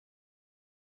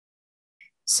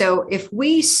So if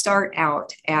we start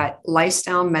out at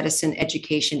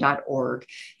lifestylemedicineeducation.org,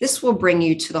 this will bring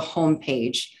you to the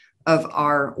homepage of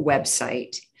our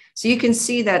website. So you can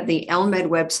see that the LMEd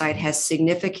website has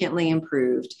significantly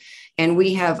improved, and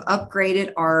we have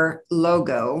upgraded our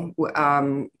logo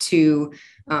to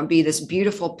be this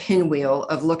beautiful pinwheel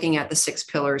of looking at the 6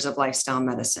 pillars of lifestyle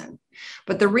medicine.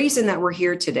 But the reason that we're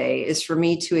here today is for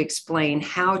me to explain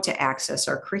how to access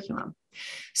our curriculum.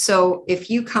 So if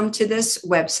you come to this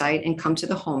website and come to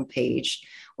the homepage,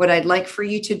 what I'd like for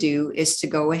you to do is to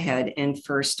go ahead and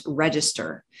first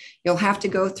register. You'll have to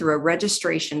go through a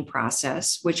registration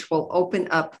process, which will open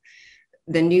up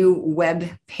the new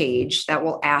web page that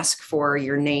will ask for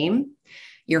your name,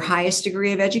 your highest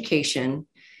degree of education,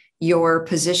 your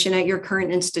position at your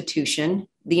current institution,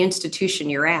 the institution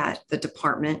you're at, the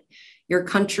department, your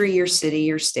country, your city,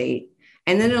 your state.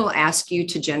 And then it'll ask you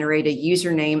to generate a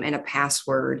username and a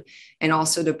password, and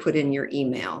also to put in your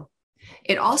email.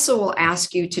 It also will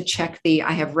ask you to check the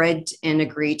I have read and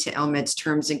agreed to LMEd's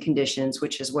terms and conditions,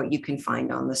 which is what you can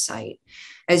find on the site.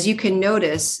 As you can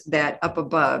notice that up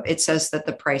above, it says that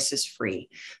the price is free.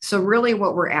 So really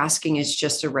what we're asking is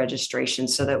just a registration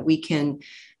so that we can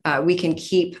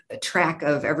keep track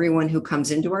of everyone who comes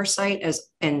into our site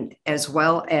as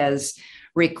well as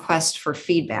request for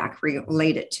feedback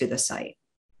related to the site.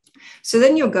 So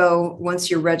then you'll go, once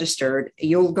you're registered,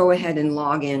 you'll go ahead and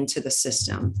log into the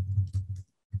system.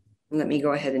 Let me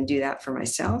go ahead and do that for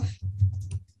myself.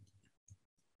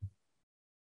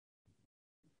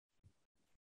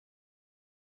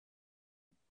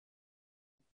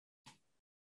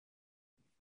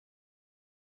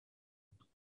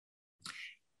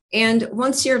 And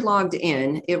once you're logged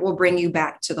in, it will bring you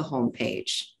back to the home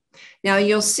page. Now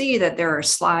you'll see that there are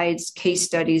slides, case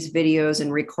studies, videos,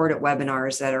 and recorded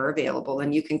webinars that are available,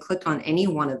 and you can click on any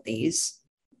one of these.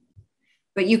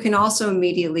 But you can also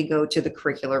immediately go to the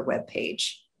curricular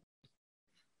webpage.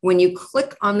 When you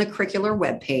click on the curricular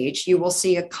webpage, you will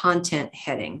see a content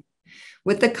heading.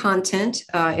 With the content,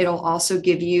 it'll also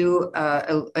give you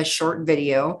a short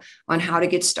video on how to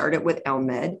get started with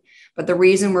LMEd. But the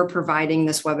reason we're providing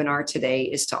this webinar today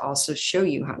is to also show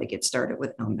you how to get started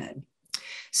with LMEd.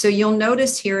 So you'll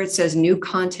notice here it says new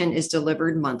content is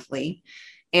delivered monthly,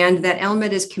 and that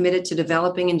LMEd is committed to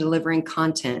developing and delivering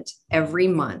content every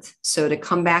month. So to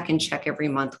come back and check every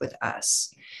month with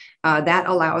us. That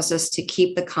allows us to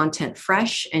keep the content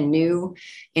fresh and new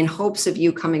in hopes of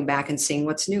you coming back and seeing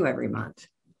what's new every month.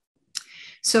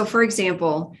 So for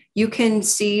example, you can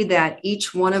see that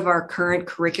each one of our current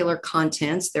curricular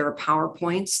contents, there are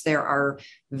PowerPoints, there are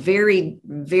very,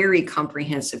 very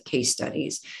comprehensive case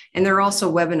studies, and there are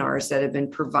also webinars that have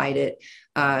been provided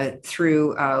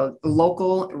through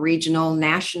local, regional,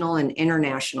 national, and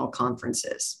international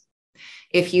conferences.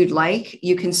 If you'd like,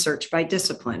 you can search by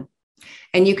discipline.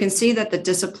 And you can see that the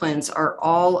disciplines are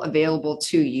all available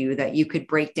to you that you could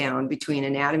break down between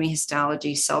anatomy,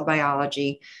 histology, cell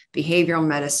biology, behavioral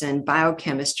medicine,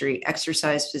 biochemistry,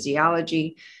 exercise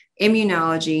physiology,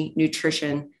 immunology,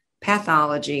 nutrition,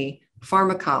 pathology,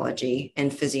 pharmacology,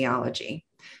 and physiology.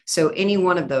 So any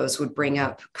one of those would bring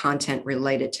up content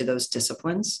related to those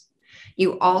disciplines.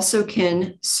 You also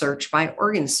can search by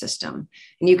organ system,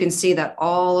 and you can see that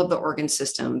all of the organ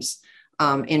systems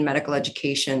in medical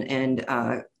education and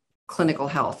clinical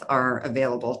health are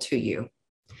available to you.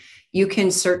 You can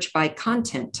search by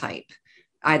content type,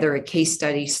 either a case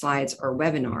study, slides, or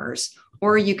webinars,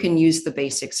 or you can use the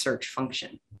basic search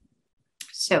function.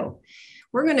 So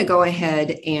we're going to go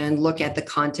ahead and look at the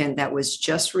content that was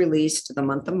just released the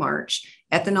month of March: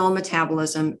 ethanol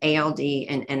metabolism, ALD,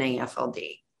 and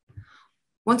NAFLD.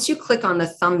 Once you click on the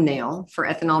thumbnail for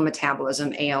ethanol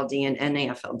metabolism, ALD, and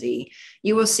NAFLD,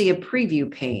 you will see a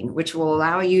preview pane, which will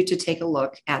allow you to take a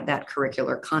look at that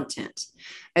curricular content.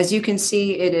 As you can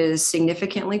see, it is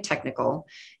significantly technical,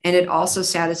 and it also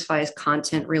satisfies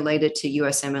content related to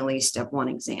USMLE Step 1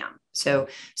 exam. So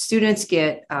students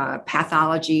get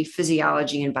pathology,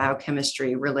 physiology, and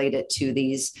biochemistry related to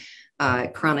these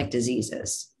chronic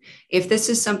diseases. If this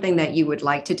is something that you would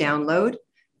like to download,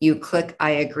 you click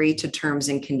I agree to terms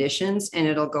and conditions, and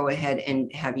it'll go ahead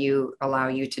and allow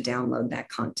you to download that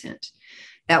content.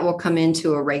 That will come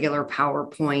into a regular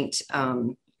PowerPoint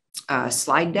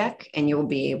slide deck, and you'll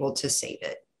be able to save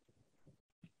it.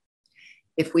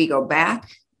 If we go back,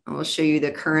 I'll show you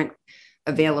the current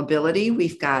availability.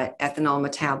 We've got ethanol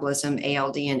metabolism,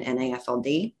 ALD, and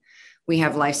NAFLD. We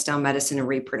have lifestyle medicine and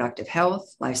reproductive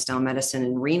health, lifestyle medicine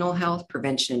and renal health,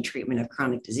 prevention and treatment of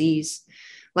chronic disease,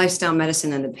 lifestyle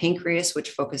medicine and the pancreas,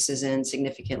 which focuses in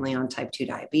significantly on type 2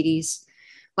 diabetes,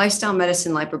 lifestyle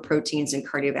medicine, lipoproteins, and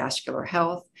cardiovascular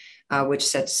health, which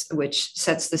sets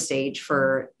the stage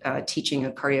for teaching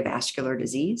a cardiovascular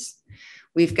disease.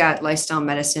 We've got lifestyle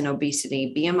medicine,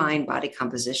 obesity, BMI, and body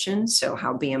composition. So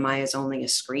how BMI is only a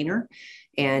screener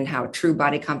and how true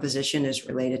body composition is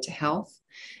related to health.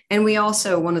 And we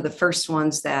also, one of the first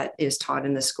ones that is taught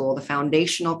in the school, the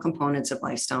foundational components of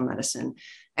lifestyle medicine,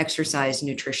 exercise,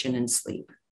 nutrition, and sleep.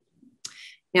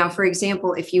 Now, for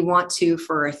example, if you want to,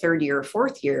 for a third year or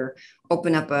fourth year,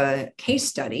 open up a case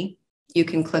study, you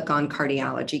can click on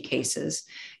cardiology cases,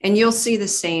 and you'll see the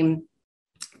same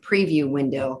preview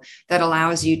window that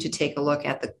allows you to take a look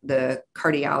at the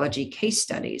cardiology case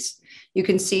studies. You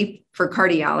can see for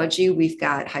cardiology, we've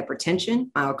got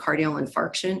hypertension, myocardial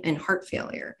infarction, and heart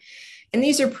failure. And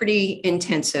these are pretty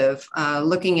intensive,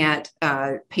 looking at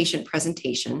patient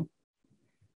presentation,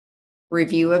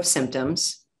 review of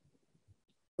symptoms,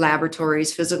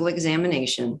 laboratories, physical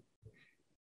examination,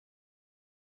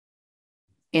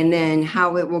 and then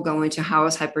how it will go into how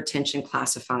is hypertension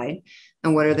classified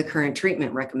and what are the current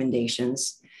treatment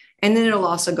recommendations. And then it'll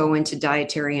also go into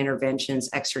dietary interventions,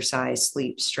 exercise,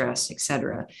 sleep, stress, et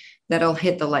cetera. That'll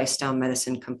hit the lifestyle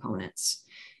medicine components.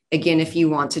 Again, if you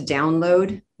want to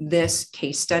download this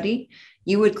case study,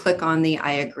 you would click on the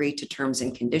I agree to terms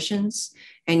and conditions,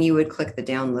 and you would click the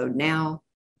download now.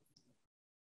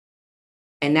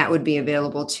 And that would be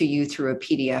available to you through a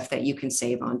PDF that you can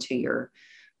save onto your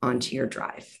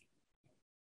drive.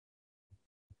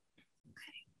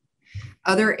 Okay.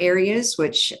 Other areas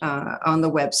which on the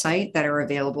website that are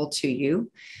available to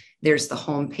you, there's the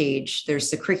home page, there's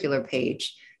the curricular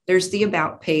page, there's the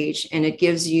about page, and it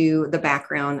gives you the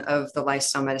background of the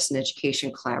Lifestyle Medicine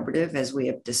Education Collaborative, as we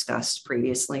have discussed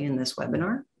previously in this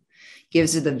webinar,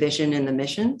 gives you the vision and the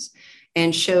missions,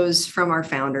 and shows from our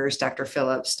founders, Dr.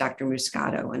 Phillips, Dr.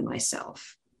 Muscato, and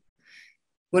myself.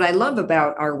 What I love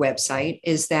about our website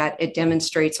is that it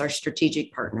demonstrates our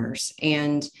strategic partners.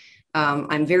 And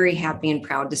I'm very happy and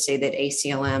proud to say that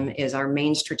ACLM is our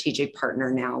main strategic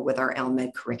partner now with our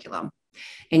LMEd curriculum.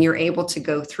 And you're able to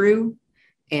go through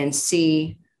and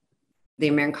see the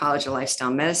American College of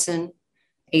Lifestyle Medicine,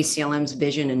 ACLM's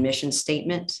vision and mission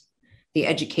statement, the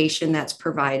education that's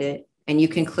provided, and you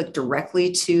can click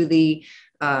directly to the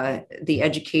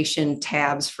education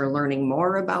tabs for learning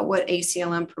more about what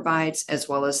ACLM provides, as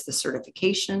well as the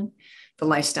certification, the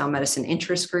lifestyle medicine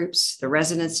interest groups, the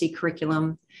residency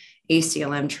curriculum,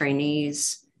 ACLM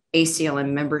trainees,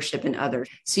 ACLM membership, and others.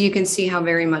 So you can see how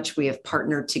very much we have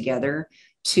partnered together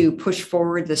to push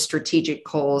forward the strategic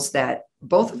goals that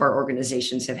both of our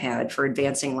organizations have had for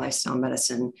advancing lifestyle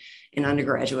medicine and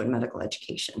undergraduate medical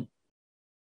education.